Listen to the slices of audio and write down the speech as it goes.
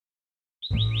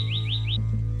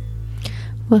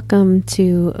Welcome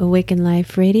to Awaken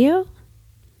Life Radio,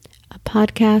 a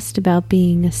podcast about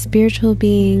being a spiritual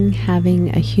being,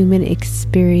 having a human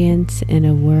experience in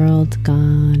a world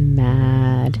gone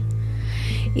mad.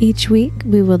 Each week,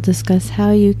 we will discuss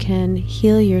how you can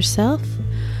heal yourself,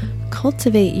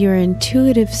 cultivate your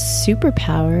intuitive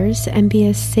superpowers, and be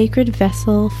a sacred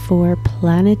vessel for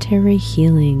planetary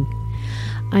healing.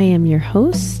 I am your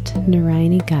host,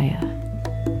 Narayani Gaia.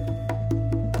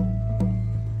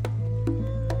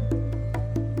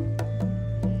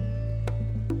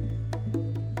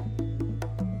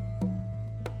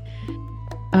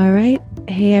 All right.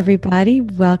 Hey, everybody.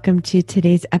 Welcome to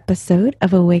today's episode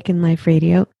of Awaken Life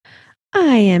Radio.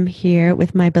 I am here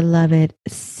with my beloved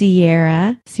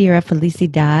Sierra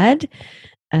Felicidad,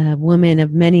 a woman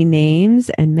of many names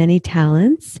and many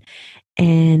talents.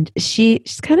 And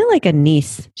she's kind of like a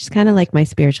niece. She's kind of like my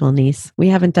spiritual niece. We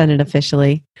haven't done it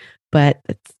officially, but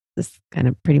that's kind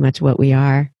of pretty much what we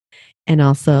are. And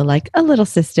also like a little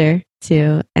sister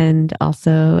too. And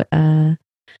also an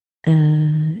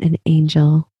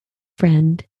angel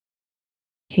friend.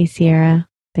 Hey, Sierra.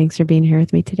 Thanks for being here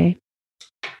with me today.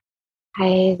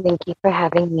 Hi, thank you for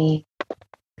having me.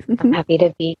 I'm happy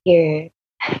to be here.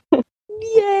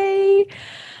 Yay!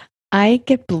 I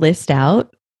get blissed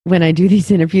out when I do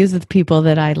these interviews with people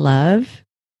that I love.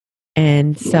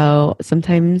 And so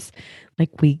sometimes like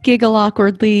we giggle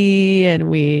awkwardly and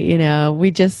we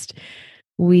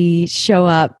show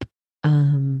up.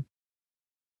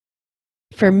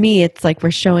 For me, it's like we're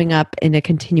showing up in a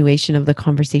continuation of the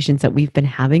conversations that we've been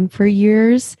having for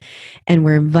years. And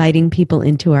we're inviting people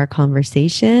into our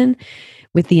conversation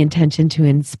with the intention to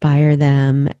inspire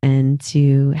them and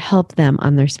to help them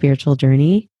on their spiritual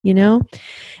journey, And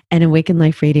Awaken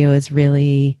Life Radio is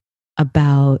really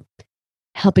about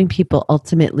helping people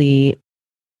ultimately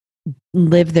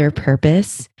live their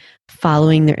purpose,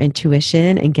 following their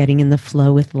intuition and getting in the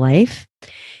flow with life.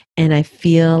 And I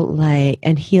feel like,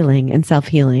 and healing and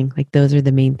self-healing, like those are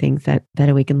the main things that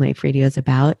Awaken Life Radio is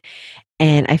about.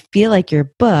 And I feel like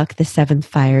your book, The Seventh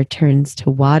Fire Turns to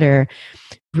Water,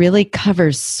 really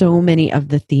covers so many of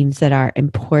the themes that are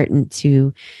important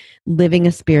to living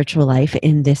a spiritual life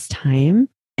in this time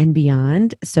and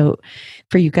beyond. So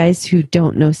for you guys who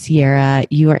don't know Sierra,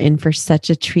 you are in for such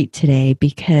a treat today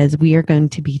because we are going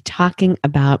to be talking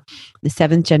about the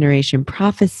seventh generation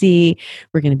prophecy.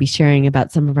 We're going to be sharing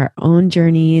about some of our own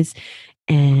journeys,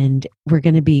 and we're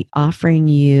going to be offering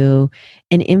you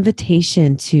an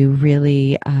invitation to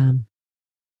really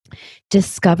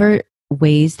discover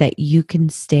ways that you can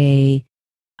stay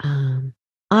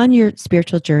on your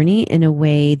spiritual journey in a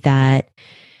way that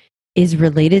is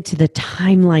related to the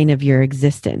timeline of your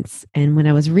existence. And when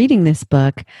I was reading this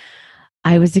book,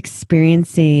 I was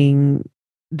experiencing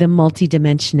the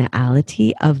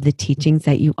multidimensionality of the teachings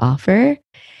that you offer.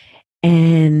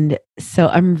 And so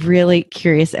I'm really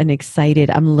curious and excited.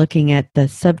 I'm looking at the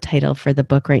subtitle for the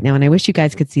book right now, and I wish you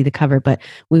guys could see the cover, but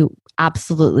we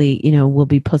absolutely, we'll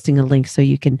be posting a link so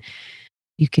you can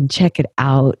check it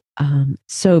out.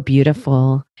 So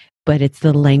beautiful, but it's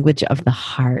the language of the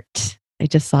heart. I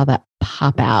just saw that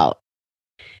pop out.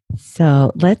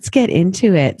 So let's get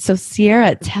into it. So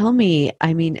Sierra, tell me,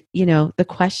 the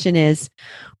question is,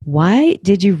 why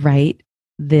did you write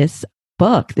this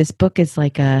book? This book is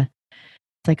like a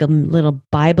little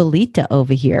Bibleita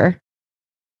over here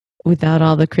without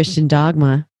all the Christian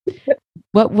dogma.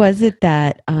 What was it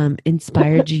that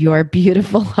inspired your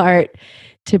beautiful heart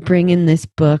to bring in this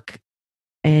book?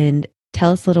 And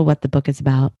tell us a little what the book is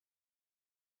about.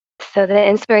 So the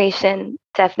inspiration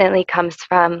definitely comes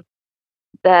from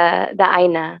the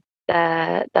Aina,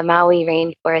 the Maui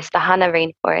rainforest, the Hana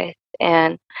rainforest.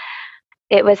 And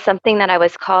it was something that I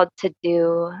was called to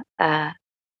do,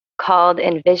 called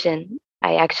Envision.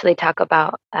 I actually talk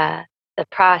about the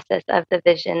process of the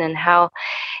vision and how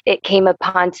it came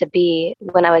upon to be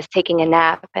when I was taking a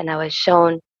nap and I was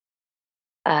shown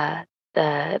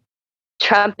the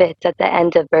trumpets at the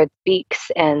end of birds'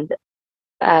 beaks and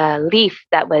a leaf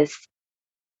that was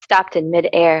stopped in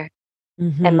midair,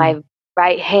 and my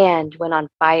right hand went on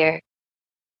fire.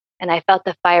 And I felt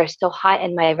the fire so hot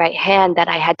in my right hand that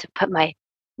I had to put my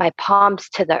palms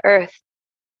to the earth,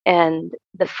 and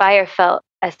the fire felt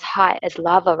as hot as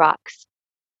lava rocks.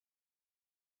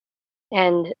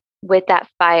 And with that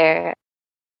fire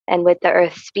and with the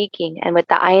earth speaking and with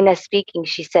the Aina speaking,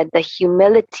 she said, the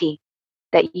humility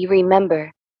that you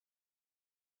remember,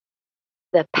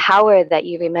 the power that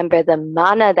you remember, the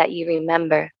mana that you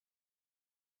remember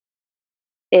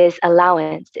is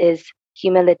allowance, is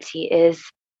humility, is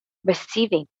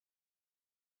receiving.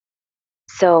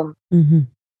 So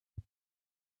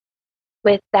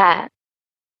with that,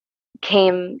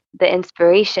 came the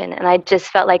inspiration. And I just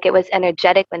felt like it was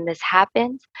energetic when this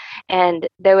happened. And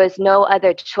there was no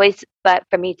other choice but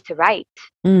for me to write,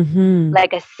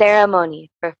 like a ceremony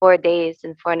for 4 days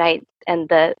and 4 nights. And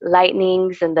the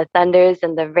lightnings and the thunders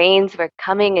and the rains were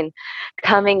coming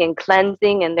and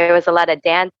cleansing. And there was a lot of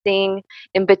dancing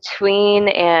in between.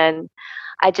 And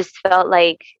I just felt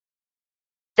like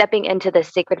stepping into the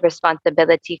sacred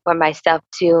responsibility for myself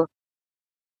to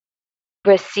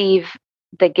receive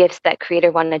the gifts that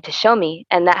Creator wanted to show me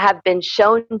and that have been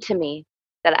shown to me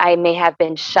that I may have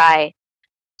been shy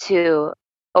to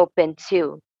open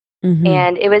to.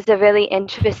 And it was a really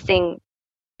interesting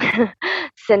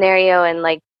scenario, and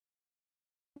like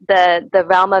the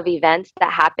realm of events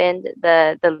that happened,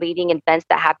 the leading events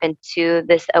that happened to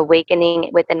this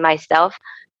awakening within myself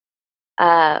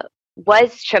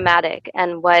was traumatic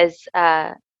and was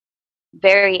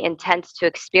very intense to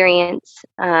experience.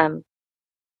 And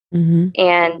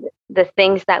the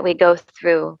things that we go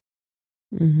through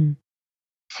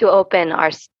to open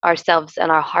ourselves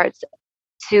and our hearts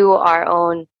to our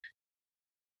own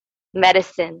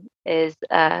medicine is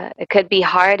it could be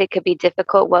hard, it could be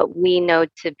difficult, what we know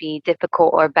to be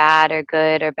difficult or bad or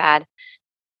good or bad,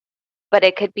 but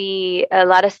it could be a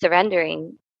lot of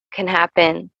surrendering can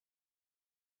happen.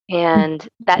 And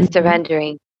that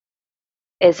surrendering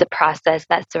is a process,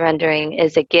 that surrendering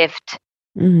is a gift,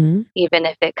 even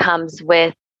if it comes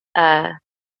with the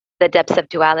depths of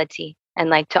duality, and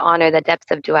like to honor the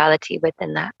depths of duality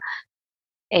within that.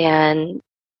 And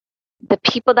the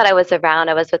people that I was around,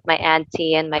 I was with my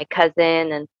auntie and my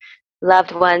cousin and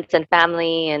loved ones and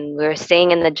family, and we were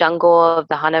staying in the jungle of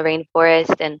the Hana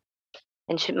rainforest, and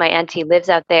my auntie lives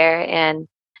out there. And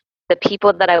the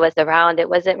people that I was around, it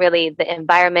wasn't really the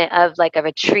environment of like a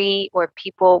retreat, or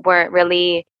people weren't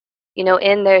really,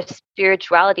 in their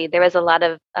spirituality. There was a lot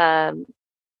of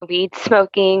weed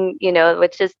smoking,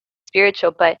 which is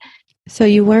spiritual, but so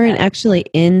you weren't actually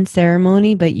in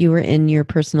ceremony, but you were in your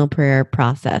personal prayer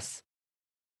process.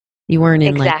 You weren't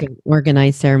in like an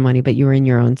organized ceremony, but you were in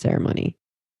your own ceremony.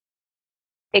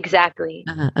 Exactly.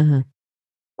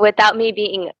 Without me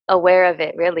being aware of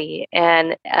it, really.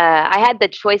 And I had the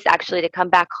choice actually to come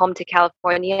back home to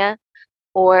California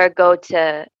or go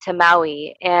to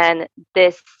Maui. And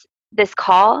this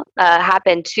call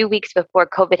happened 2 weeks before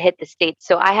COVID hit the States.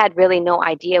 So I had really no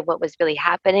idea what was really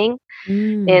happening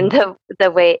in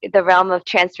the realm of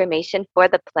transformation for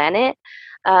the planet.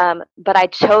 But I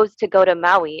chose to go to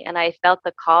Maui, and I felt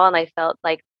the call, and I felt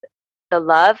like the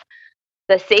love.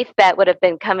 The safe bet would have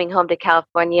been coming home to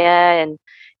California and,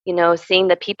 seeing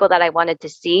the people that I wanted to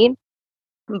see.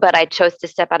 But I chose to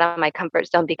step out of my comfort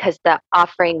zone because the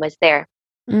offering was there.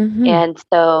 And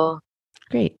so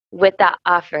great. With that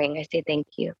offering, I say thank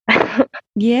you.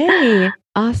 Yay.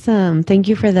 Awesome. Thank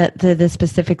you for the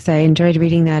specifics. I enjoyed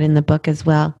reading that in the book as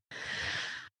well.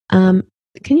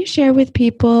 Can you share with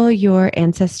people your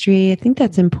ancestry? I think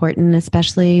that's important,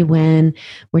 especially when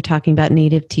we're talking about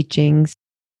Native teachings.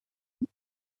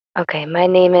 Okay, my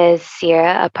name is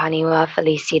Sierra Apaniwa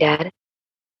Felicidad,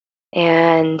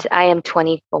 and I am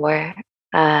 24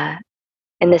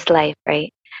 in this life,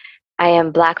 right? I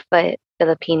am Blackfoot,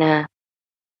 Filipina,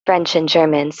 French, and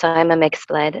German, so I'm a mixed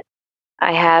blood.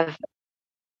 I have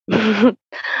I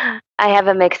have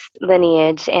a mixed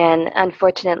lineage, and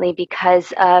unfortunately,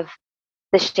 because of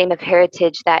the shame of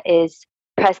heritage that is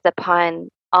pressed upon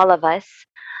all of us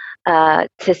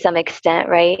to some extent,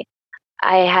 right?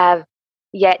 I have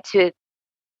yet to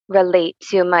relate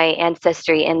to my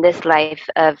ancestry in this life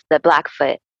of the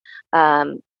Blackfoot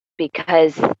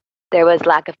because there was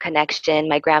lack of connection.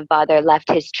 My grandfather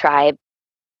left his tribe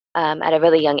at a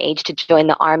really young age to join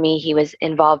the army. He was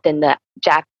involved in the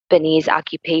Japanese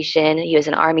occupation. He was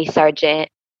an army sergeant,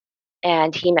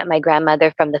 and he met my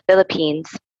grandmother from the Philippines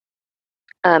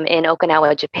in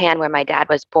Okinawa, Japan, where my dad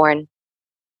was born.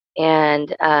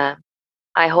 And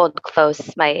I hold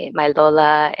close my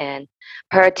Lola and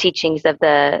her teachings of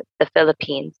the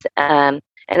Philippines. And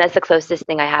that's the closest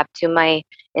thing I have to my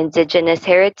indigenous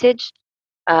heritage.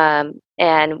 And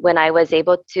when I was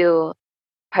able to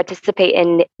participate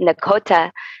in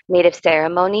Nakota Native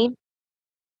ceremony,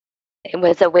 it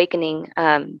was awakening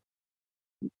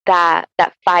that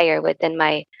fire within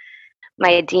my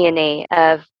DNA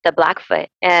of the Blackfoot.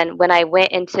 And when I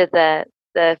went into the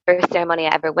first ceremony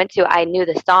I ever went to, I knew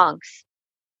the songs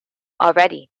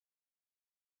already.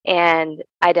 And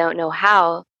I don't know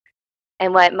how.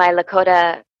 And what my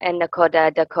Lakota and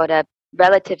Dakota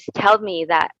relatives tell me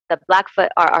that the Blackfoot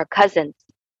are our cousins.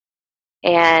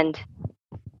 And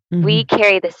we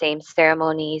carry the same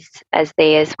ceremonies as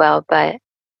they as well, but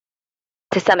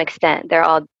to some extent, they're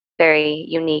all very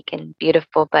unique and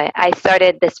beautiful. But I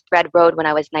started this Red Road when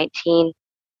I was 19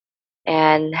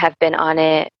 and have been on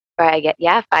it for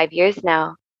 5 years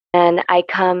now. And I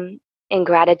come in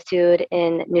gratitude,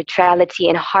 in neutrality,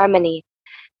 in harmony,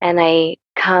 and I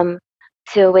come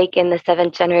to awaken the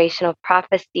seventh generational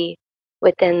prophecy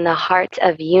within the heart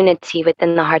of unity,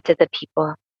 within the hearts of the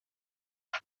people.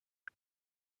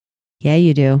 Yeah,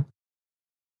 you do.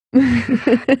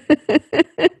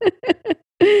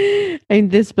 And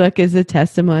this book is a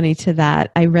testimony to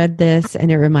that. I read this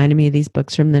and it reminded me of these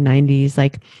books from the 90s,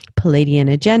 like Palladian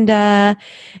Agenda,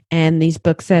 and these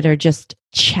books that are just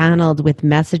channeled with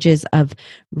messages of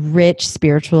rich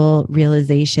spiritual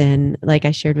realization. Like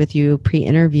I shared with you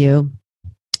pre-interview,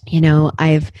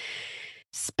 I've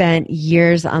spent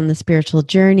years on the spiritual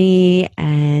journey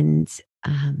and,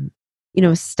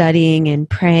 studying and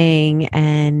praying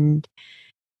and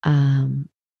I'm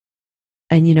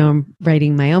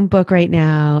writing my own book right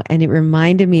now. And it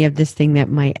reminded me of this thing that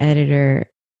my editor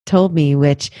told me,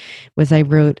 which was I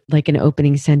wrote like an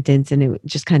opening sentence and it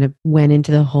just kind of went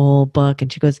into the whole book.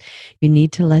 And she goes, you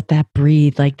need to let that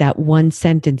breathe. Like that one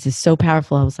sentence is so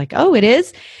powerful. I was like, oh, it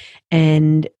is.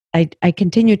 And I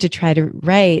continue to try to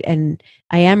write, and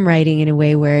I am writing in a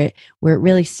way where it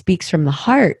really speaks from the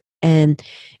heart. And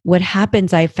what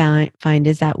happens, I find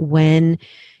is that when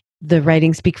the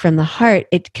writing speak from the heart,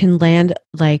 it can land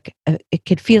like it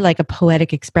could feel like a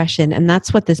poetic expression. And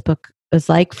that's what this book was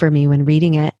like for me when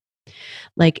reading it.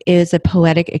 Like it is a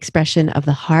poetic expression of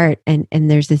the heart, and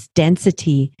there's this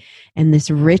density and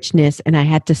this richness. And I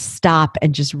had to stop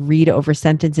and just read over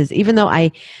sentences, even though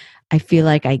I feel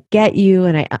like I get you,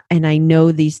 and I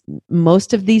know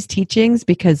most of these teachings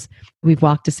because we've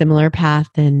walked a similar path,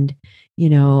 and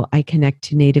I connect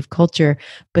to Native culture,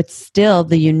 but still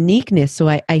the uniqueness. So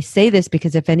I say this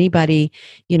because if anybody,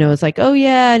 is like, oh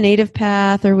yeah, Native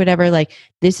path or whatever, like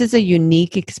this is a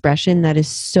unique expression that is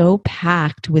so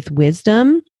packed with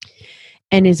wisdom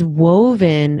and is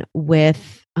woven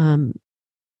with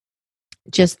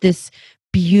just this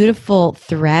beautiful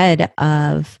thread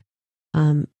of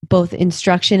both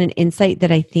instruction and insight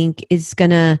that I think is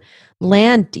going to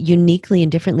land uniquely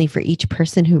and differently for each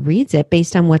person who reads it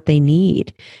based on what they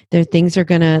need. There are things are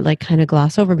going to like kind of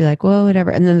gloss over, be like, whoa, whatever.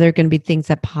 And then there are going to be things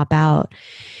that pop out.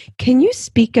 Can you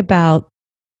speak about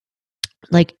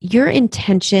like your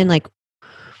intention? Like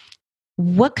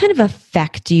what kind of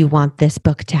effect do you want this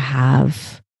book to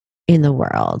have in the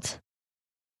world?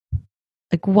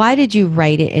 Like, why did you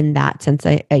write it in that sense?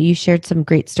 You shared some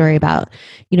great story about,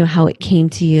 how it came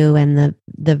to you and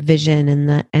the vision and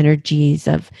the energies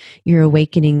of your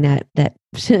awakening that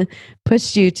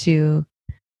pushed you to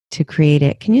create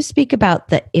it. Can you speak about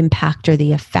the impact or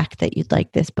the effect that you'd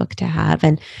like this book to have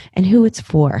and who it's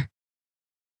for?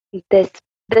 This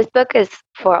book is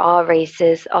for all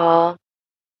races, all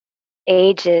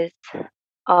ages,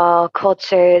 all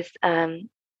cultures.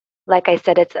 Like I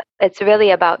said, it's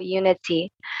really about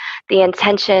unity. The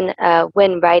intention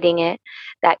when writing it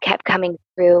that kept coming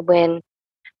through when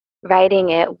writing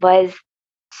it was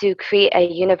to create a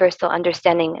universal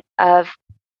understanding of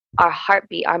our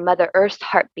heartbeat, our Mother Earth's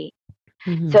heartbeat.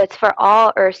 Mm-hmm. So it's for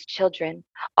all Earth's children,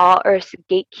 all Earth's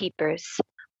gatekeepers,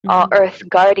 all Earth's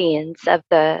guardians of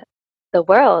the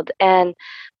world. And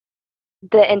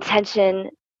the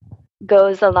intention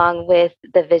goes along with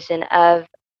the vision of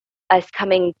us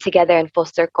coming together in full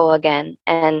circle again.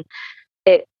 And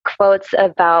it quotes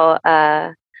about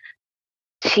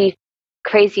Chief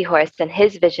Crazy Horse and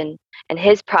his vision and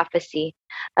his prophecy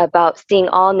about seeing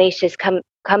all nations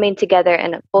coming together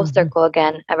in a full circle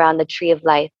again around the tree of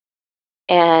life.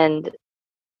 And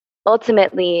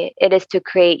ultimately, it is to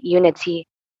create unity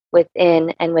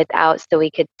within and without so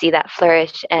we could see that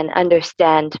flourish and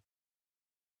understand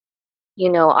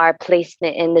our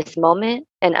placement in this moment,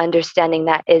 and understanding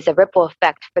that is a ripple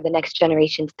effect for the next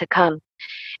generations to come.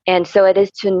 And so it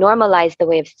is to normalize the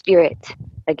way of spirit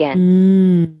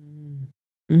again.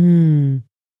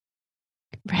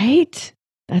 Right?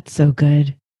 That's so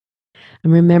good.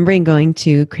 I'm remembering going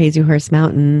to Crazy Horse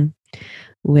Mountain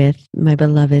with my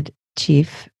beloved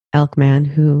Chief Elkman,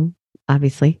 who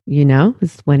obviously,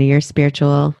 is one of your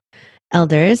spiritual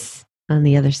elders on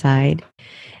the other side.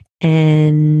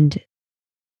 And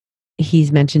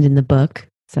he's mentioned in the book.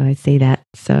 So I say that.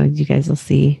 So you guys will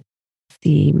see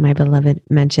my beloved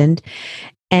mentioned.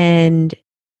 And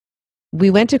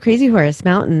we went to Crazy Horse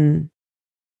Mountain.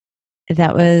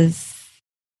 That was,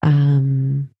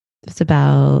 it's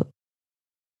about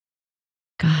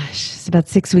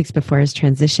 6 weeks before his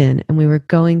transition. And we were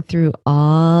going through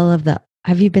all of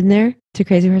have you been there to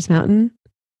Crazy Horse Mountain?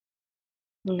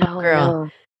 No,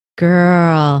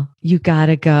 girl, you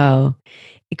gotta go.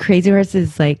 Crazy Horse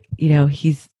is like,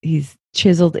 he's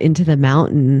chiseled into the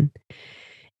mountain,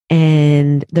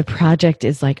 and the project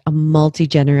is like a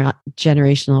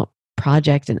generational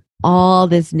project, and all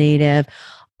this native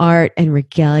art and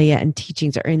regalia and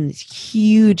teachings are in this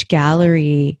huge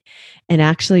gallery. And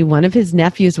actually one of his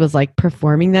nephews was like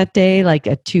performing that day, like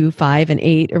at 2, 5, and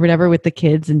 8 or whatever, with the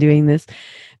kids, and doing this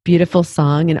beautiful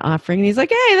song and offering. And he's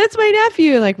like, hey, that's my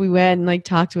nephew. Like, we went and like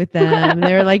talked with them, and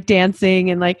they were like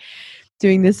dancing and like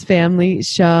doing this family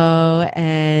show.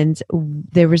 And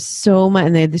there was so much,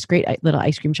 and they had this great little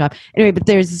ice cream shop. Anyway, but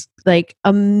there's like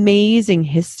amazing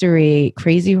history.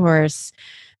 Crazy Horse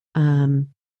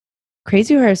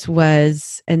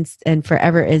was and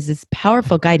forever is this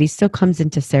powerful guide. He still comes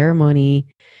into ceremony.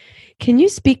 Can you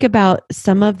speak about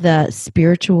some of the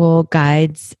spiritual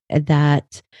guides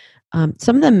that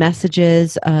some of the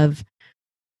messages of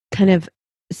kind of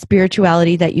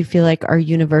spirituality that you feel like are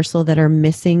universal, that are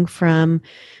missing from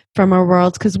our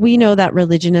worlds? Because we know that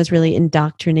religion has really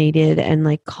indoctrinated and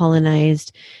like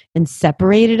colonized and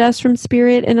separated us from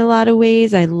spirit in a lot of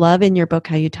ways. I love in your book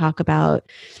how you talk about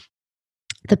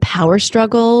the power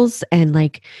struggles, and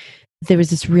like there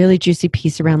was this really juicy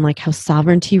piece around like how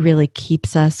sovereignty really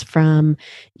keeps us from,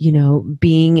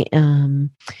 being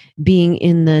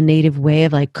in the native way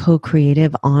of like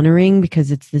co-creative honoring,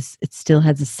 because it still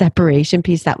has a separation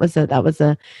piece. That was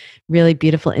a really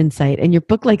beautiful insight. And your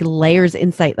book like layers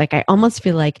insight. Like, I almost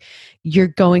feel like you're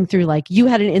going through, like, you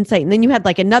had an insight and then you had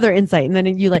like another insight, and then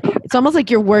you like, it's almost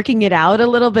like you're working it out a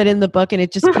little bit in the book, and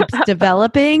it just keeps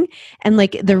developing, and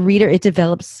like the reader, it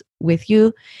develops with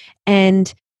you.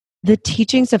 And the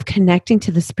teachings of connecting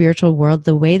to the spiritual world,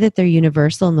 the way that they're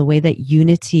universal, and the way that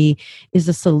unity is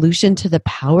a solution to the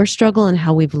power struggle and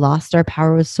how we've lost our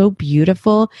power, was so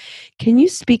beautiful. Can you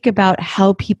speak about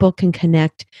how people can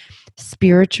connect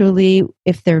spiritually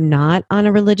if they're not on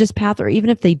a religious path, or even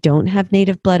if they don't have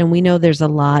native blood? And we know there's a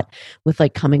lot with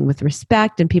like coming with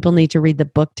respect, and people need to read the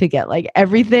book to get like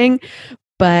everything.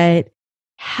 But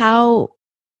how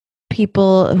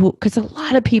people because a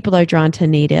lot of people are drawn to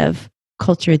native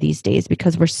culture these days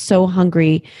because we're so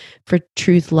hungry for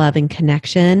truth, love, and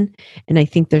connection. And I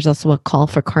think there's also a call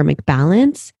for karmic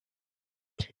balance.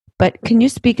 But can you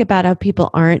speak about how people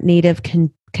aren't native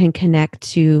can connect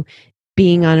to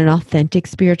being on an authentic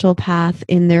spiritual path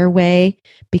in their way,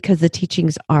 because the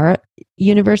teachings are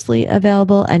universally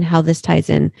available, and how this ties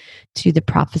in to the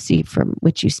prophecy from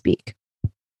which you speak?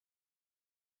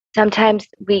 Sometimes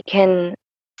we can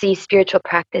see spiritual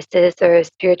practices or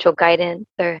spiritual guidance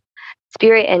or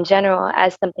spirit in general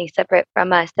as something separate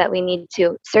from us that we need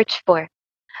to search for.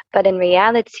 But in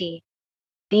reality,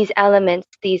 these elements,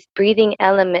 these breathing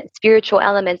elements, spiritual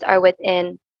elements, are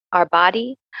within our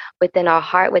body, within our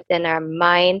heart, within our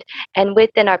mind, and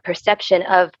within our perception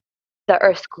of the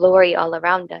earth's glory all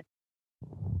around us.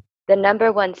 The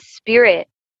number one spirit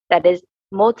that is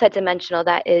multidimensional,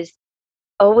 that is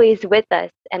always with us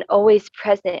and always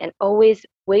present and always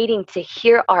waiting to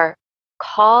hear our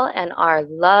call and our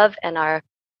love and our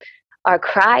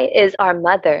cry, is our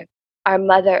mother. Our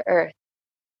Mother Earth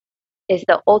is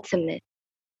the ultimate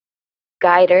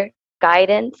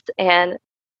guidance, and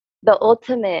the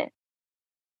ultimate,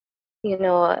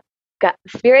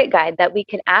 spirit guide that we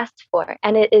can ask for.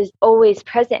 And it is always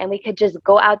present, and we could just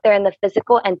go out there in the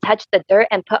physical and touch the dirt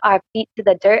and put our feet to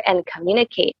the dirt and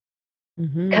communicate.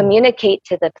 Communicate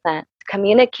to the plants,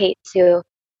 communicate to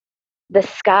the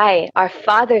sky, our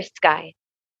father sky.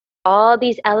 All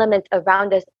these elements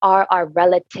around us are our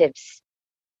relatives.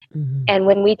 And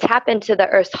when we tap into the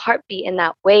earth's heartbeat in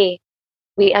that way,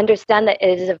 we understand that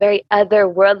it is a very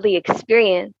otherworldly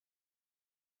experience,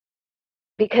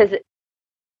 because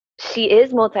she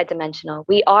is multidimensional.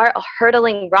 We are a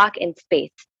hurtling rock in space.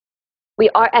 We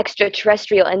are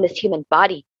extraterrestrial in this human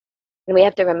body. And we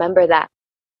have to remember that.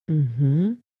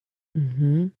 I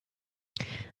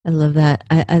love that.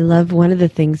 I love one of the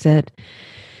things that,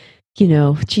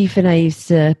 Chief and I used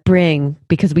to bring,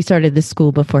 because we started this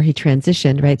school before he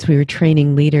transitioned, right? So we were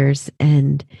training leaders,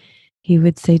 and he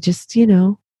would say, just,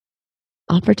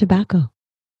 offer tobacco.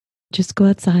 Just go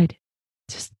outside.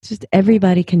 Just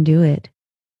everybody can do it.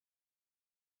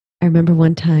 I remember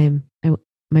one time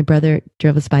my brother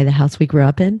drove us by the house we grew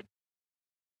up in,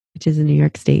 which is in New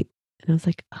York State. And I was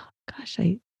like, oh gosh,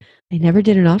 I never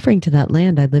did an offering to that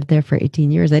land. I lived there for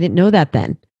 18 years. I didn't know that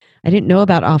then. I didn't know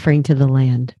about offering to the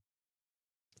land,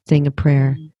 saying a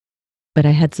prayer. But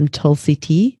I had some Tulsi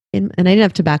tea, and I didn't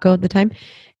have tobacco at the time.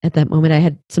 At that moment, I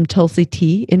had some Tulsi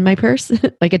tea in my purse,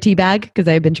 like a tea bag, because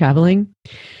I had been traveling.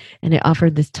 And I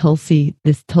offered this Tulsi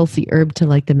herb to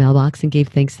like the mailbox and gave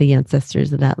thanks to the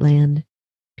ancestors of that land.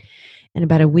 And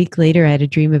about a week later, I had a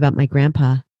dream about my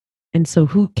grandpa. And so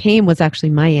who came was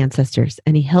actually my ancestors,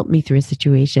 and he helped me through a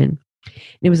situation.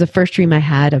 And it was the first dream I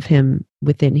had of him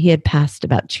he had passed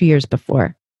about 2 years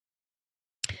before.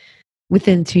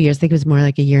 Within 2 years, I think it was more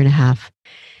like a year and a half.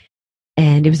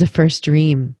 And it was the first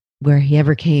dream where he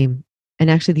ever came.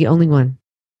 And actually the only one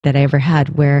that I ever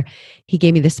had, where he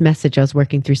gave me this message. I was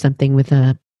working through something with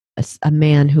a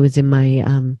man who was in my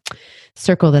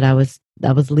circle that I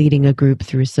was leading a group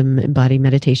through some embodied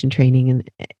meditation training,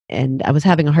 and I was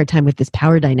having a hard time with this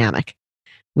power dynamic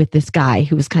with this guy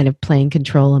who was kind of playing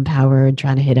control and power and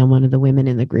trying to hit on one of the women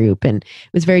in the group, and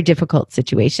it was a very difficult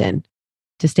situation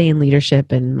to stay in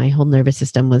leadership, and my whole nervous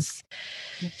system was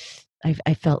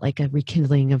I felt like a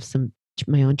rekindling of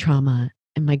my own trauma.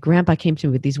 And my grandpa came to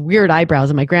me with these weird eyebrows,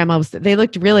 and my grandma they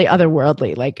looked really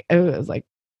otherworldly. Like, it was like,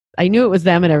 I knew it was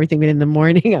them and everything, but in the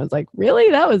morning I was like,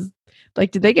 really? That was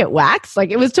like, did they get waxed?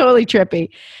 Like, it was totally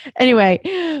trippy.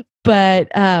 Anyway, but,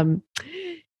 and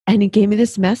he gave me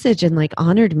this message and like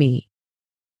honored me.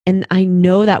 And I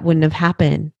know that wouldn't have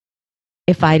happened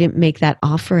if I didn't make that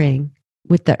offering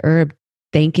with the herb,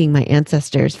 thanking my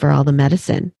ancestors for all the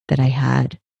medicine that I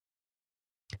had.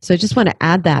 So I just want to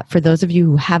add that for those of you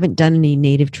who haven't done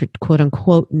any quote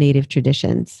unquote native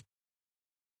traditions,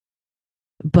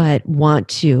 but want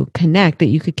to connect, that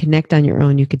you could connect on your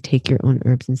own. You could take your own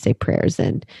herbs and say prayers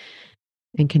and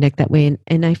connect that way.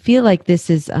 And I feel like this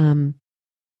is,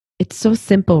 it's so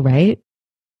simple, right?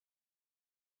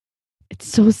 It's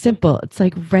so simple. It's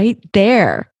like right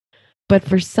there. But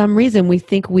for some reason, we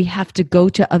think we have to go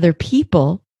to other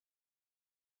people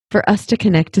for us to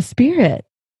connect to spirit.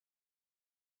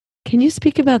 Can you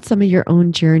speak about some of your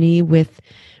own journey with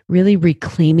really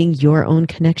reclaiming your own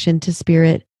connection to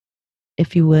spirit,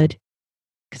 if you would?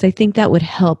 Because I think that would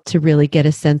help to really get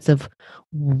a sense of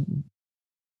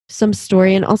some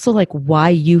story, and also like why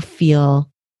you feel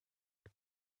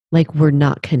like we're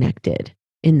not connected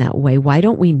in that way. Why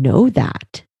don't we know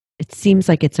that? It seems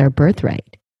like it's our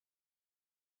birthright.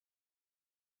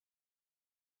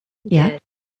 Yeah.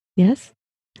 Yes.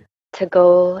 To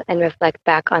go and reflect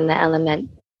back on the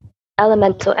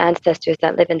elemental ancestors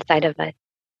that live inside of us.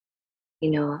 You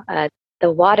know,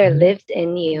 the water lives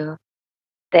in you,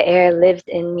 the air lives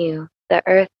in you, the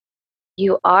earth,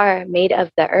 you are made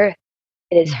of the earth.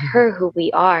 It is her who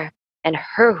we are and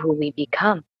her who we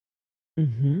become.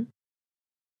 Mm-hmm.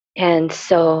 And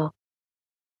so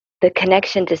the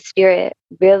connection to spirit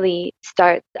really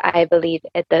starts, I believe,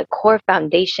 at the core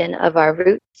foundation of our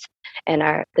roots and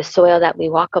the soil that we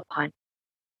walk upon.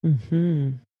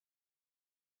 Mm-hmm.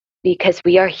 Because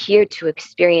we are here to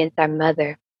experience our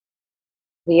mother.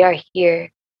 We are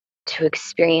here to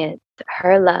experience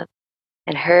her love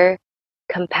and her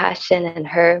compassion and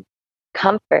her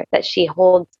comfort that she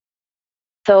holds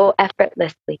so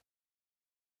effortlessly.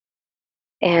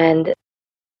 And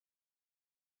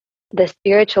the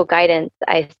spiritual guidance,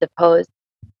 I suppose,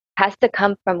 has to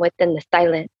come from within the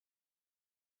silence,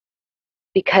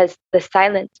 because the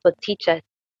silence will teach us,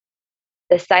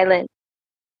 the silence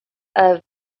of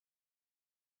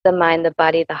the mind, the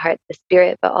body, the heart, the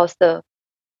spirit, but also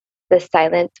the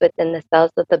silence within the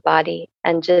cells of the body,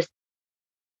 and just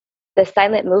the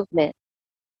silent movement,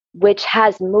 which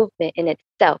has movement in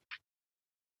itself,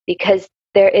 because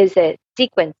there is a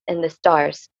sequence in the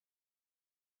stars.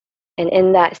 And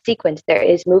in that sequence, there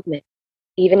is movement,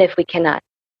 even if we cannot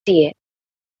see it,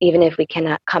 even if we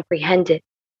cannot comprehend it.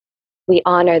 We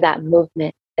honor that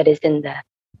movement that is in the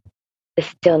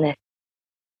stillness.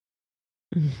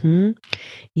 Mm-hmm.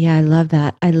 Yeah, I love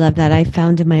that. I love that. I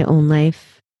found in my own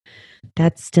life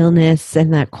that stillness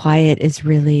and that quiet is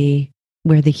really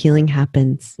where the healing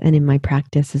happens, and in my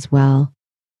practice as well.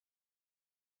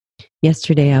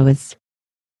 Yesterday, I was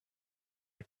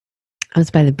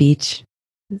by the beach.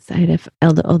 I had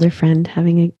an older friend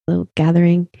having a little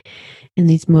gathering, and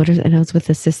these motors, and I was with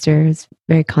a sister who's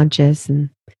very conscious. And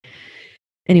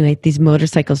anyway, these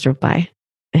motorcycles drove by,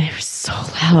 and they were so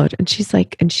loud. And she's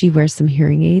like, and she wears some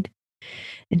hearing aid,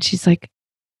 and she's like,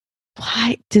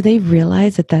 why do they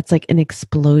realize that that's like an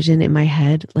explosion in my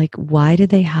head? Like, why do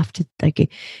they have to, like, it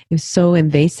was so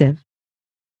invasive.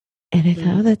 And I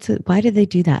thought, oh, why did they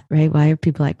do that? Right? Why are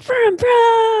people like, from,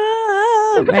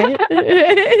 right?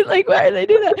 Like, why do they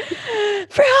do that?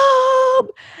 From.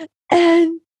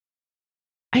 And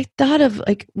I thought of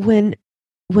like when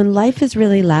life is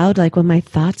really loud, like when my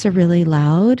thoughts are really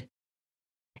loud,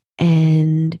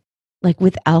 and like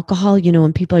with alcohol, you know,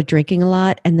 when people are drinking a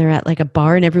lot and they're at like a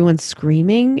bar and everyone's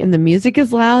screaming and the music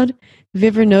is loud. Have you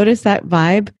ever noticed that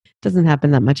vibe? It doesn't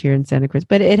happen that much here in Santa Cruz,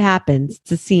 but it happens.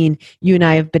 It's a scene you and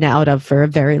I have been out of for a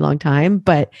very long time.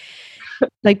 But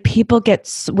Like people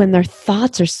when their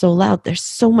thoughts are so loud, there's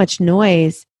so much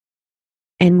noise.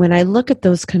 And when I look at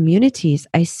those communities,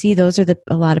 I see those are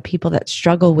a lot of people that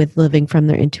struggle with living from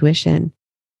their intuition.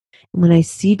 When I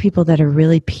see people that are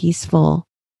really peaceful,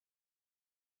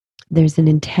 there's an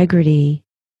integrity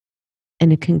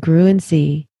and a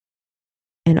congruency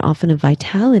and often a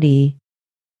vitality.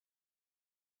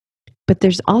 But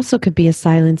there's also could be a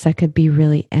silence that could be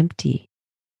really empty,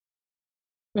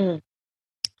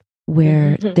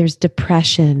 where there's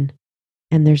depression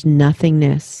and there's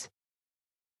nothingness.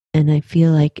 And I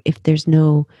feel like if there's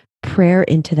no prayer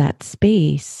into that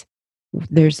space,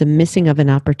 there's a missing of an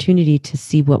opportunity to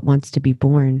see what wants to be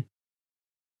born.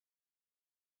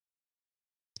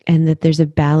 And that there's a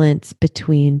balance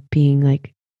between being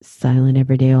like silent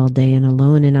every day, all day, and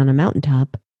alone and on a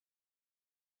mountaintop,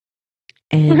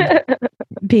 and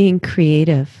being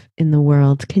creative in the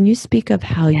world. Can you speak of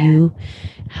how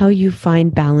you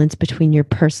find balance between your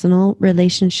personal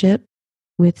relationship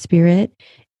with spirit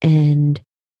and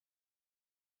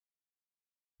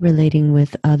relating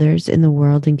with others in the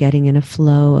world and getting in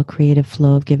a creative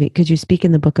flow of giving? Because you speak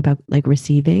in the book about like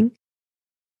receiving,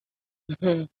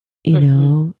 you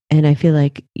know, and I feel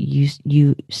like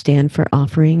you stand for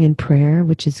offering and prayer,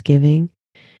 which is giving.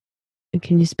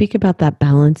 Can you speak about that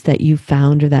balance that you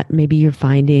found, or that maybe you're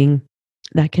finding,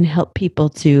 that can help people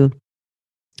to,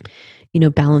 you know,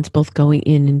 balance both going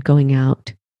in and going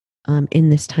out in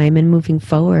this time and moving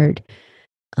forward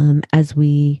as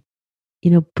we,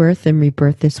 you know, birth and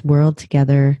rebirth this world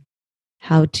together?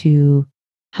 How to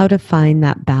find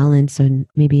that balance, and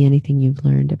maybe anything you've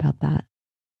learned about that.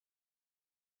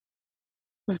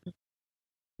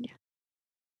 Yeah.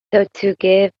 So to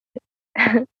give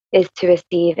is to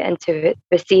receive, and to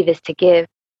receive is to give,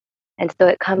 and so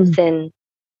it comes in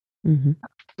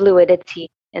fluidity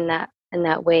in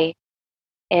that way.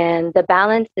 And the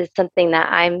balance is something that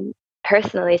I'm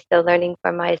personally still learning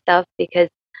for myself, because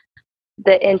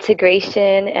the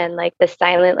integration and like the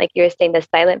silent, like you were saying, the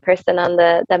silent person on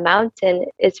the mountain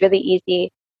is really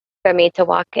easy for me to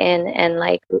walk in and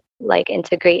like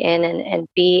integrate in and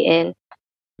be in.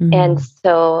 And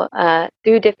so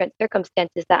through different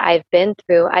circumstances that I've been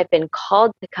through, I've been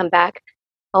called to come back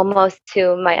almost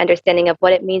to my understanding of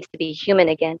what it means to be human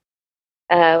again,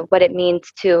 what it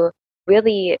means to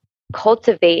really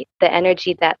cultivate the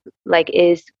energy that like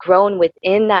is grown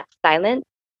within that silence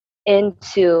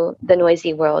into the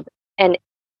noisy world, and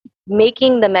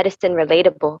making the medicine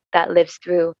relatable that lives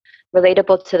through,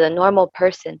 relatable to the normal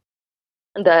person,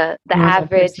 the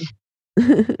average person.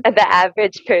 The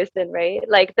average person, right?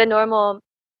 Like the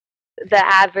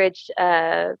average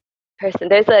person.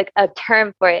 There's like a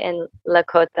term for it in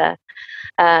Lakota,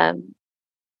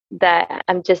 that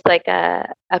I'm just like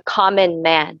a common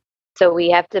man. So we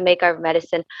have to make our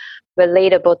medicine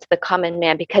relatable to the common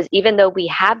man, because even though we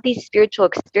have these spiritual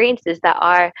experiences that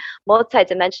are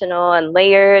multidimensional and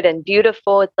layered and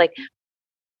beautiful, it's like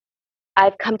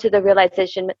I've come to the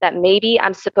realization that maybe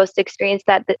I'm supposed to experience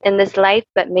that in this life,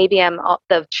 but maybe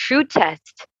the true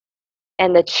test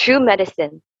and the true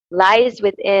medicine lies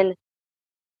within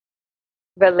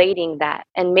relating that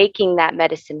and making that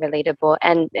medicine relatable,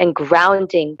 and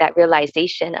grounding that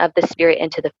realization of the spirit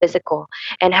into the physical.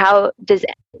 And how does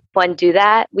one do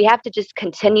that? We have to just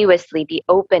continuously be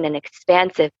open and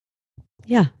expansive.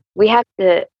 Yeah. We have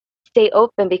to stay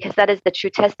open, because that is the true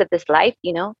test of this life,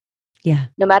 you know? Yeah.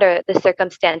 No matter the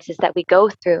circumstances that we go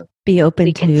through. Be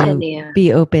open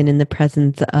be open in the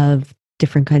presence of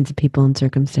different kinds of people and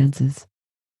circumstances.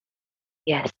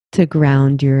 Yes. To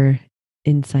ground your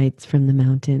insights from the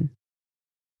mountain.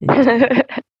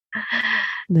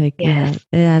 Like, yes.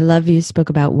 Yeah, I love you spoke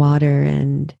about water,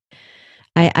 and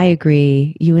I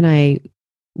agree. You and I,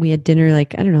 we had dinner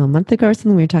like, I don't know, a month ago or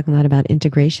something. We were talking a lot about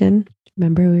integration.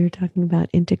 Remember we were talking about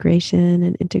integration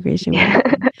and integration. Yeah.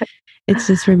 It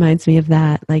just reminds me of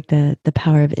that, like the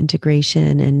power of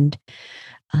integration. And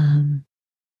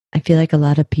I feel like a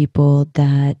lot of people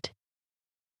that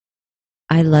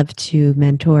I love to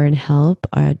mentor and help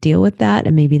deal with that.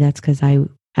 And maybe that's because I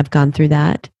have gone through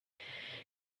that.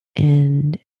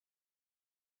 And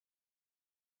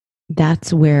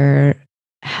that's where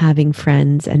having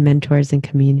friends and mentors and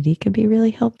community can be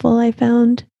really helpful, I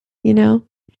found, you know,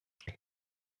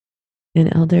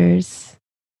 and elders.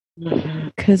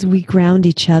 Because we ground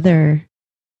each other,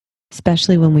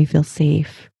 especially when we feel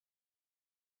safe.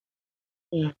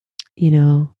 Yeah. You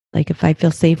know, like if I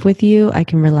feel safe with you, I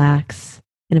can relax.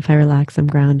 And if I relax, I'm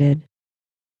grounded.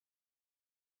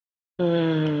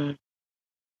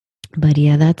 But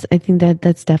yeah, I think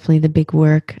that's definitely the big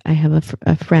work. I have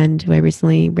a friend who I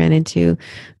recently ran into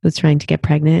who's trying to get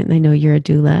pregnant. And I know you're a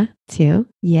doula too.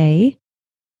 Yay.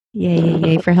 Yay, yay,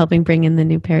 yay for helping bring in the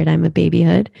new paradigm of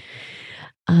babyhood.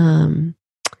 And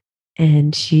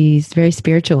she's very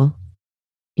spiritual,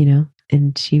 you know,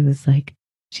 and she was like,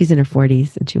 she's in her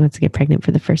 40s and she wants to get pregnant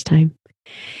for the first time.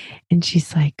 And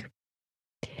she's like,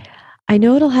 I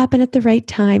know it'll happen at the right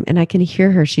time. And I can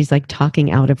hear her. She's like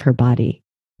talking out of her body.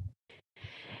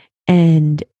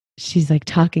 And she's like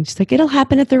talking. She's like, it'll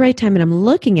happen at the right time. And I'm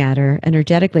looking at her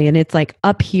energetically and it's like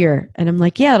up here. And I'm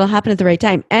like, yeah, it'll happen at the right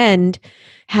time. And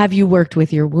have you worked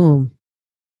with your womb?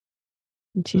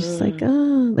 And she's just like,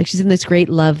 oh, like she's in this great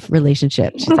love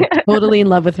relationship. She's like totally in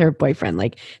love with her boyfriend.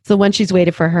 Like it's the one she's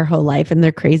waited for her whole life and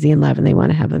they're crazy in love and they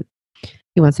want to have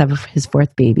he wants to have his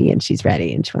fourth baby and she's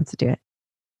ready and she wants to do it.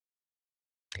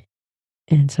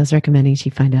 And so I was recommending she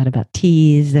find out about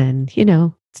teas and, you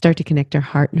know, start to connect her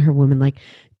heart and her womb and like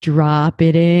drop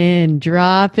it in,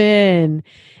 drop in.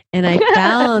 And I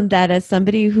found that as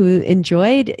somebody who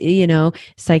enjoyed, you know,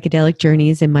 psychedelic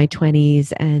journeys in my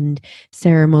 20s and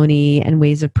ceremony and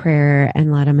ways of prayer and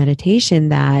a lot of meditation,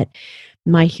 that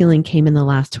my healing came in the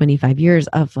last 25 years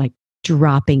of like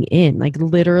dropping in, like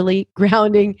literally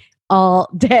grounding all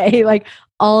day, like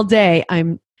all day.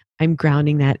 I'm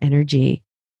grounding that energy.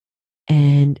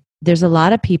 And there's a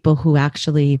lot of people who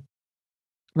actually,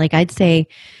 like I'd say,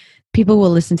 people will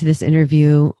listen to this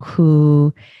interview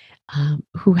who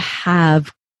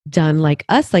have done like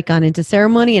us, like gone into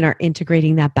ceremony and are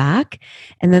integrating that back.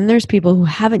 And then there's people who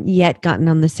haven't yet gotten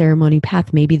on the ceremony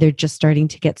path. Maybe they're just starting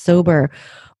to get sober,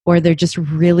 or they're just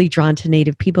really drawn to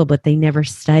Native people, but they never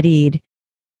studied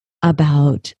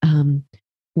about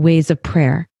ways of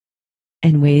prayer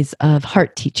and ways of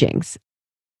heart teachings,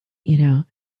 you know.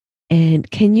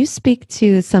 And can you speak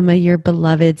to some of your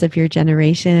beloveds of your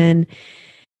generation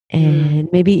and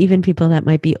maybe even people that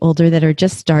might be older that are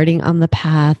just starting on the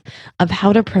path of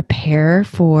how to prepare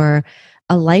for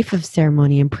a life of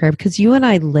ceremony and prayer? Because you and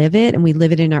I live it and we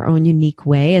live it in our own unique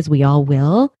way, as we all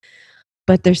will.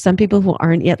 But there's some people who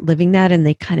aren't yet living that and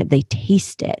they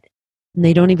taste it and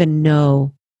they don't even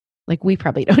know. Like we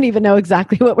probably don't even know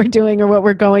exactly what we're doing or what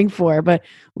we're going for, but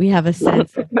we have a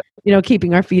sense of, you know,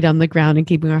 keeping our feet on the ground and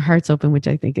keeping our hearts open, which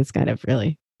I think is kind of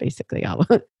really basically all.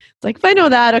 It's like, if I know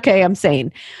that, okay, I'm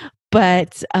sane.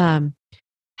 But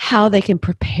how they can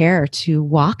prepare to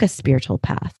walk a spiritual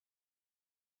path.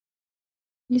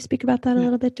 Can you speak about that a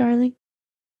little bit, darling?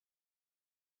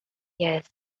 Yes.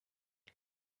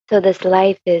 So this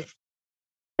life is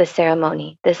the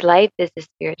ceremony. This life is the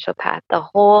spiritual path. The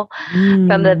whole,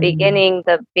 from the beginning,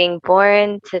 the being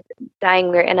born to dying,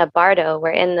 we're in a bardo.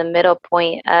 We're in the middle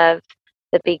point of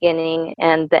the beginning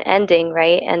and the ending,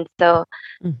 right? And so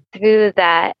through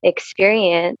that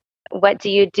experience, what do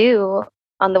you do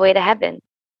on the way to heaven?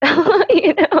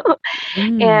 You know?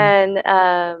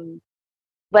 And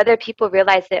whether people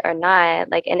realize it or not,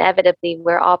 like inevitably,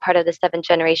 we're all part of the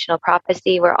 7-generational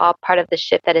prophecy. We're all part of the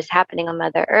shift that is happening on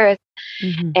Mother Earth.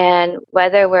 And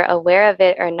whether we're aware of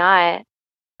it or not,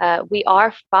 we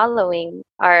are following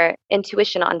our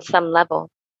intuition on some level.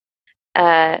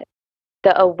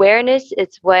 The awareness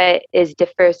is what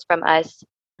differs from us,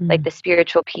 like the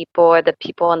spiritual people or the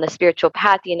people on the spiritual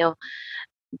path. You know,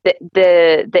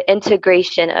 the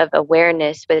integration of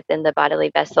awareness within the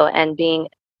bodily vessel and being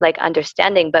like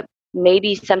understanding. But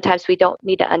maybe sometimes we don't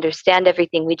need to understand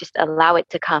everything. We just allow it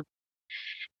to come.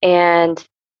 And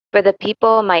for the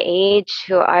people my age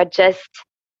who are just,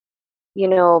 you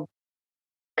know,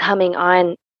 coming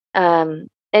on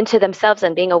into themselves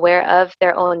and being aware of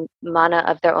their own mana,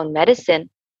 of their own medicine,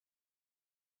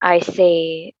 I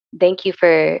say thank you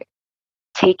for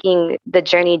taking the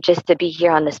journey just to be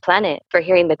here on this planet, for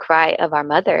hearing the cry of our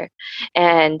mother.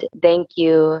 And thank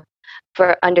you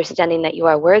for understanding that you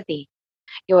are worthy.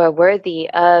 You are worthy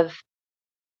of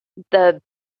the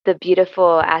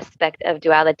beautiful aspect of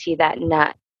duality that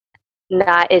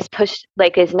is pushed,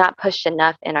 like is not pushed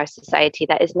enough in our society,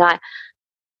 that is not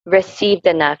received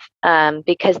enough,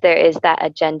 because there is that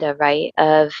agenda, right,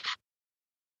 of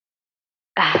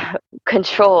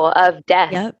control of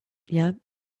death. Yep.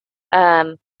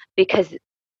 Because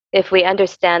if we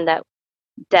understand that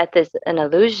death is an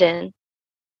illusion,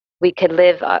 we could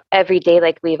live every day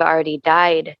like we've already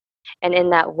died. And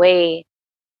in that way,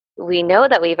 we know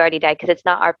that we've already died because it's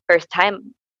not our first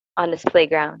time on this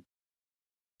playground.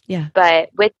 Yeah. But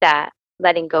with that,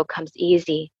 letting go comes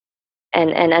easy,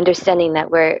 and understanding that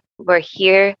we're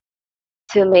here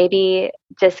to maybe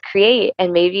just create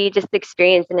and maybe just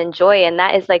experience and enjoy. And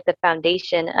that is like the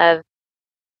foundation of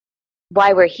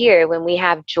why we're here. When we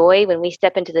have joy, when we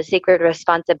step into the sacred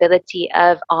responsibility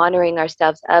of honoring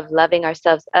ourselves, of loving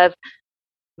ourselves, of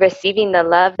receiving the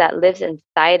love that lives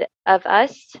inside of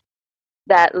us,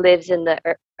 that lives in the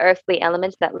earthly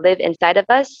elements that live inside of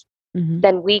us, Mm-hmm.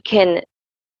 then we can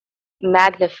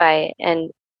magnify and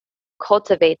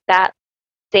cultivate that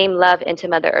same love into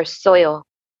Mother Earth's soil.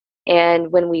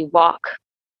 And when we walk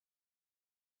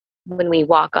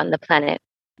on the planet,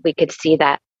 we could see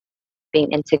that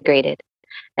being integrated.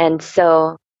 And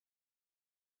so,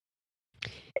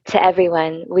 to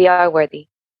everyone, we are worthy.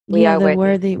 We Yeah, are the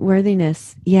worthy.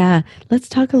 worthiness. Yeah. Let's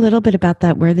talk a little bit about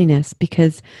that worthiness,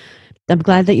 because I'm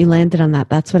glad that you landed on that.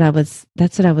 That's what I was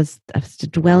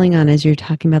dwelling on as you're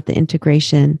talking about the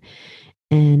integration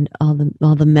and all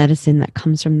the medicine that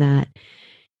comes from that.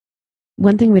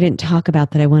 One thing we didn't talk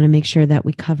about that I want to make sure that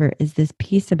we cover is this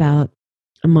piece about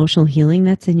emotional healing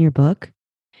that's in your book.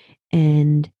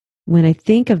 And when I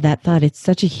think of that thought, it's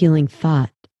such a healing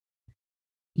thought.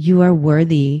 You are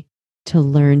worthy to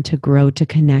learn, to grow, to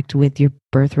connect with your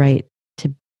birthright,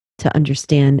 to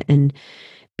understand and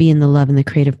be in the love and the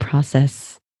creative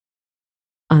process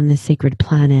on this sacred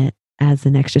planet as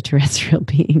an extraterrestrial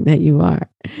being that you are.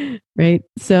 Right?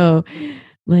 So,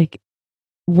 like,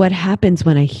 what happens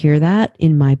when I hear that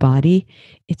in my body,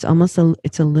 it's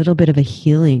a little bit of a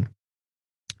healing.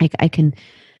 Like, I can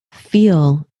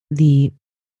feel the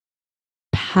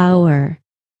power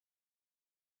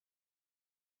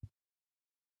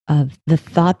of the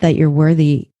thought that you're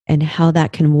worthy and how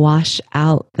that can wash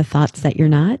out the thoughts that you're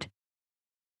not.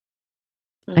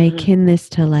 I Mm-hmm. akin this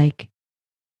to like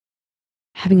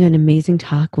having an amazing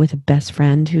talk with a best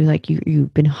friend who like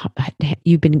you've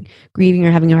been grieving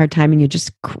or having a hard time, and you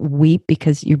just weep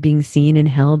because you're being seen and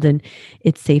held, and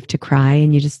it's safe to cry,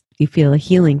 and you feel a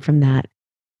healing from that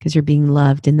because you're being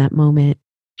loved in that moment.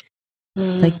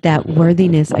 Mm-hmm. Like that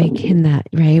worthiness, I akin that,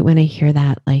 right? When I hear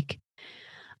that, like,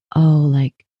 oh,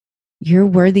 like you're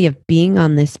worthy of being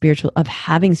on this of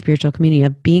having spiritual community,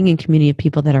 of being in community of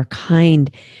people that are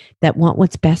kind, that want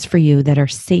what's best for you, that are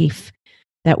safe,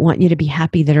 that want you to be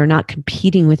happy, that are not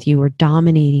competing with you or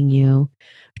dominating you,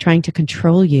 trying to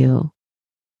control you.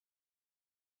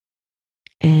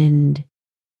 And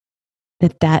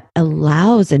that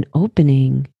allows an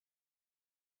opening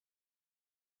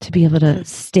to be able to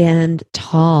stand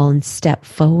tall and step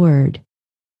forward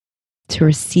to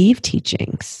receive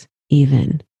teachings,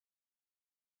 even.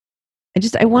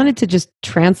 I wanted to just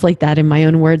translate that in my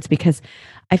own words because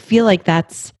I feel like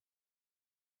that's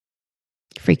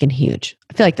freaking huge.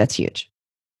 I feel like that's huge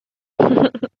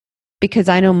because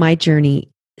I know my journey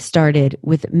started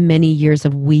with many years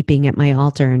of weeping at my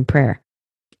altar in prayer.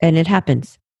 And it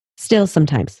happens still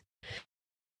sometimes,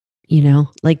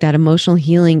 like that emotional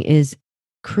healing is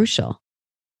crucial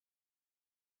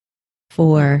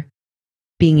for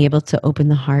being able to open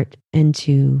the heart and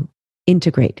to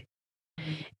integrate.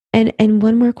 And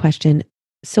one more question.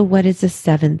 So what is the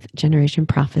seventh generation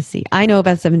prophecy? I know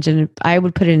about I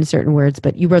would put it in certain words,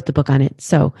 but you wrote the book on it.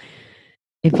 So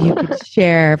if you could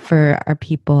share for our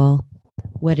people,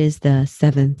 what is the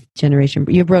seventh generation?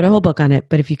 You wrote a whole book on it,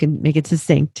 but if you can make it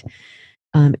succinct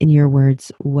in your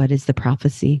words, what is the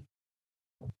prophecy?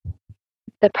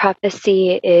 The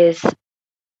prophecy is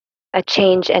a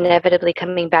change inevitably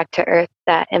coming back to Earth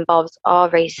that involves all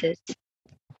races,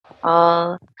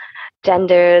 all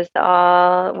genders,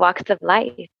 all walks of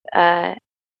life.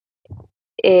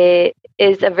 It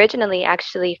is originally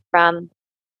actually from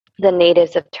the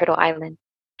natives of Turtle Island.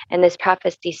 And this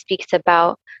prophecy speaks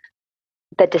about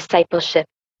the discipleship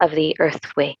of the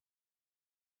Earth Way.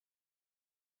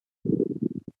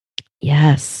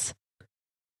 Yes.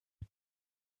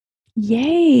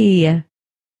 Yay.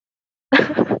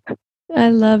 I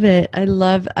love it. I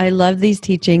love these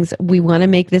teachings. We want to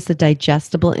make this a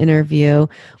digestible interview.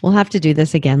 We'll have to do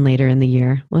this again later in the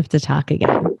year. We'll have to talk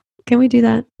again. Can we do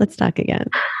that? Let's talk again.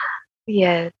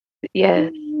 Yes,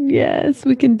 yes. Yes,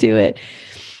 we can do it.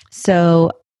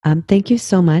 So, thank you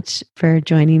so much for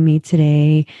joining me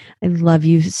today. I love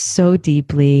you so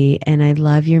deeply and I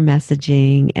love your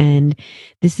messaging. And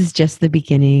this is just the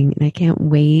beginning. And I can't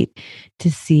wait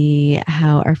to see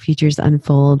how our futures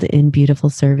unfold in beautiful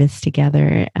service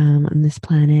together on this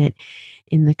planet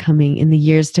in the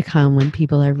years to come when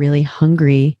people are really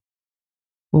hungry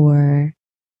for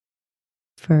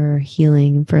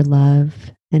healing, for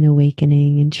love and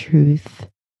awakening and truth.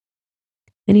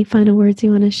 Any final words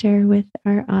you want to share with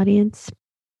our audience?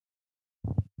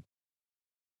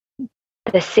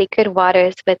 The sacred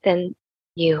waters within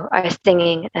you are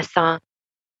singing a song.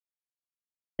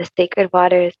 The sacred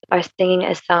waters are singing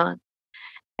a song,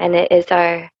 and it is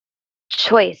our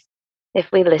choice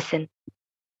if we listen.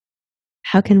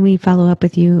 How can we follow up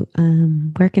with you?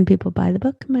 Where can people buy the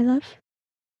book, my love?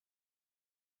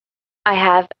 I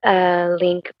have a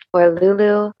link for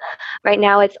Lulu. Right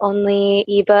now, it's only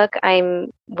ebook. I'm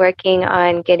working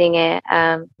on getting it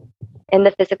in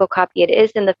the physical copy. It is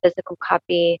in the physical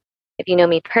copy if you know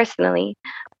me personally,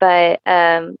 but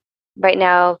right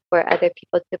now, for other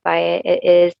people to buy it, it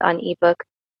is on ebook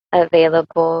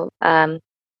available. And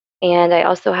I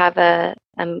also have a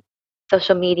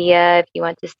social media if you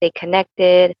want to stay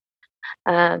connected.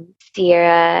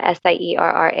 Sierra,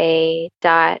 Sierra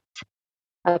dot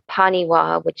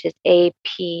Apaniwa, which is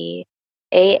APANIIWA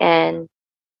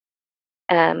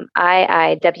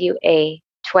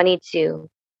 22.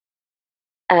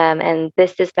 And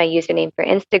this is my username for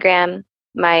Instagram.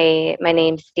 My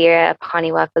name's Sierra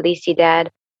Apaniwa Felicidad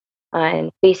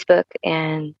on Facebook.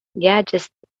 And yeah,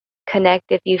 just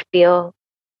connect if you feel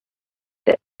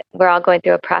that we're all going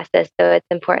through a process. So it's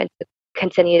important to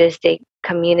continue to stay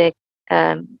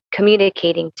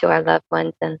communicating to our loved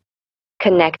ones and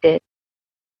connected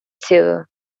to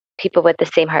people with the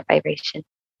same heart vibration.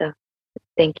 So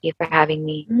thank you for having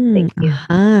me. Thank you.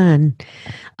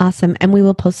 Awesome. And we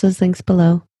will post those links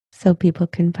below so people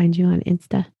can find you on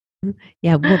Insta.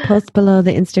 Yeah, we'll post below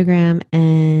the Instagram,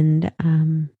 and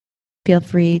feel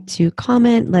free to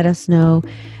comment. Let us know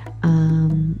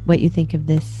what you think of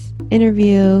this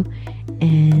interview.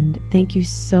 And thank you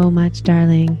so much,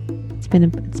 darling. It's been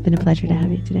a pleasure to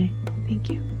have you today. Thank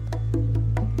you.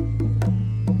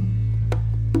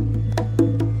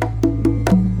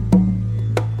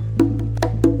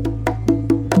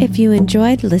 If you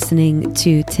enjoyed listening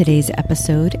to today's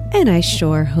episode, and I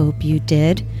sure hope you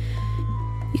did,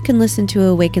 you can listen to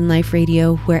Awaken Life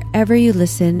Radio wherever you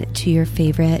listen to your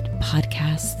favorite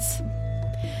podcasts.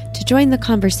 To join the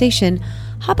conversation,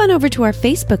 hop on over to our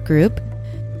Facebook group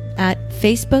at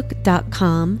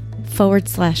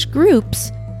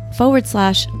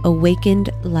facebook.com/groups/Awakened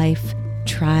Life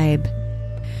Tribe.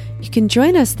 You can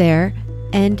join us there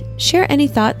and share any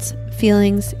thoughts,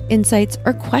 feelings, insights,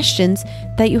 or questions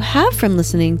that you have from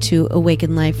listening to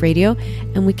Awaken Life Radio,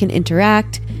 and we can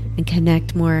interact and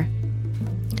connect more.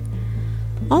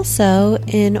 Also,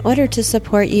 in order to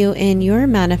support you in your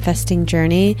manifesting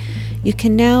journey, you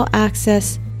can now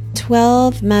access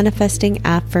 12 manifesting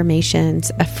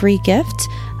affirmations, a free gift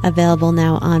available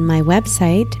now on my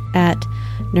website at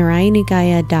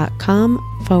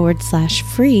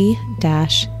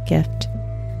narayanigaya.com/free-gift.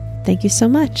 Thank you so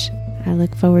much. I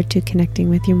look forward to connecting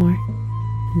with you more.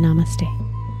 Namaste.